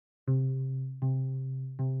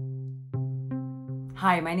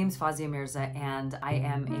Hi, my name is Fawzia Mirza, and I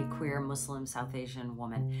am a queer Muslim South Asian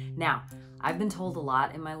woman. Now, I've been told a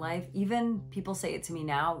lot in my life, even people say it to me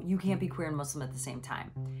now, you can't be queer and Muslim at the same time.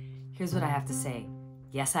 Here's what I have to say.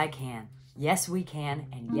 Yes, I can. Yes, we can.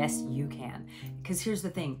 And yes, you can. Because here's the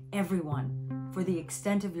thing, everyone, for the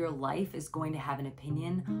extent of your life, is going to have an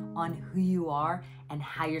opinion on who you are and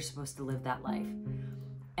how you're supposed to live that life.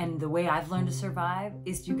 And the way I've learned to survive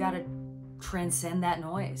is you gotta transcend that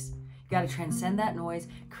noise. You gotta transcend that noise,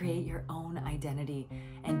 create your own identity,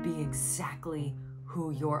 and be exactly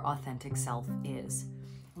who your authentic self is.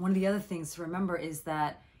 One of the other things to remember is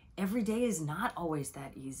that every day is not always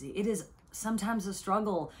that easy. It is sometimes a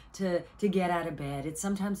struggle to get out of bed. It's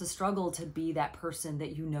sometimes a struggle to be that person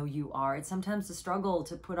that you know you are. It's sometimes a struggle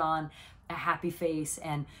to put on a happy face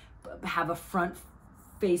and have a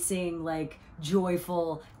front-facing, like,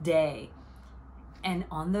 joyful day. And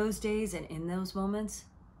on those days and in those moments,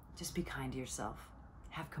 just be kind to yourself.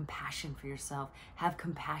 Have compassion for yourself. Have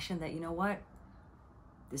compassion that, you know what?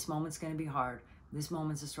 This moment's going to be hard. This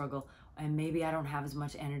moment's a struggle. And maybe I don't have as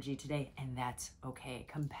much energy today, and that's okay.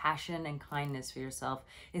 Compassion and kindness for yourself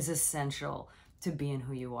is essential to being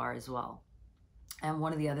who you are as well. And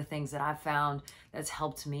one of the other things that I've found that's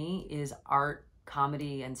helped me is art,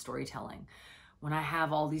 comedy, and storytelling. When I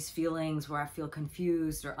have all these feelings where I feel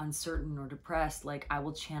confused or uncertain or depressed, like, I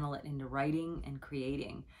will channel it into writing and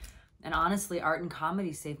creating. And honestly, art and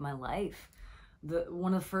comedy saved my life.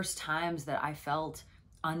 One of the first times that I felt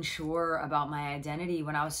unsure about my identity,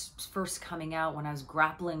 when I was first coming out, when I was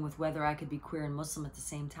grappling with whether I could be queer and Muslim at the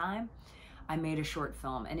same time, I made a short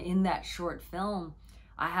film. And in that short film,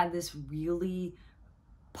 I had this really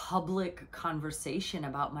public conversation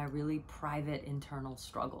about my really private internal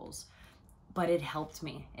struggles. But it helped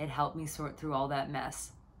me. It helped me sort through all that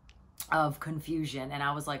mess of confusion. And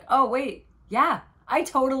I was like, oh, wait, yeah, I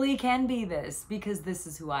totally can be this because this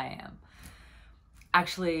is who I am.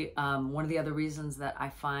 Actually, one of the other reasons that I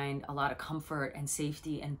find a lot of comfort and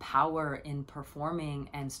safety and power in performing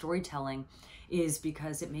and storytelling is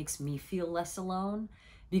because it makes me feel less alone,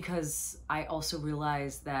 because I also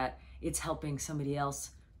realize that it's helping somebody else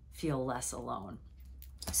feel less alone.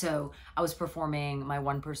 So I was performing my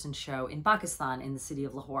one-person show in Pakistan in the city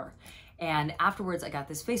of Lahore. And afterwards I got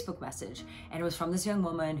this Facebook message, and it was from this young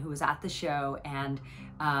woman who was at the show. And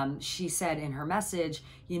she said in her message,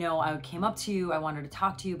 you know, I came up to you, I wanted to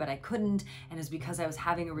talk to you, but I couldn't. And it's because I was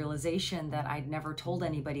having a realization that I'd never told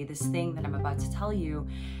anybody this thing that I'm about to tell you.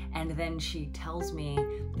 And then she tells me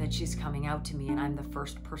that she's coming out to me, and I'm the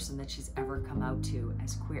first person that she's ever come out to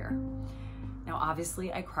as queer. Now,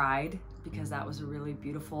 obviously I cried because that was a really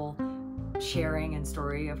beautiful sharing and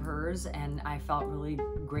story of hers, and I felt really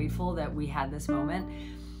grateful that we had this moment.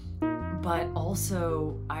 But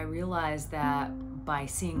also I realized that by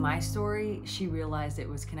seeing my story, she realized it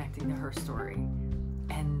was connecting to her story,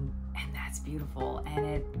 and that's beautiful. And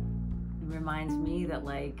it reminds me that,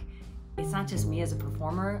 like, it's not just me as a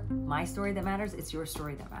performer, my story that matters, it's your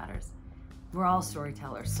story that matters. We're all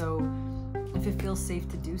storytellers. So if it feels safe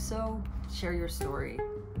to do so, share your story.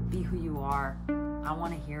 Be who you are. I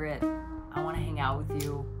want to hear it. I want to hang out with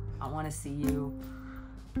you. I want to see you.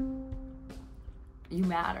 You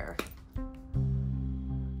matter.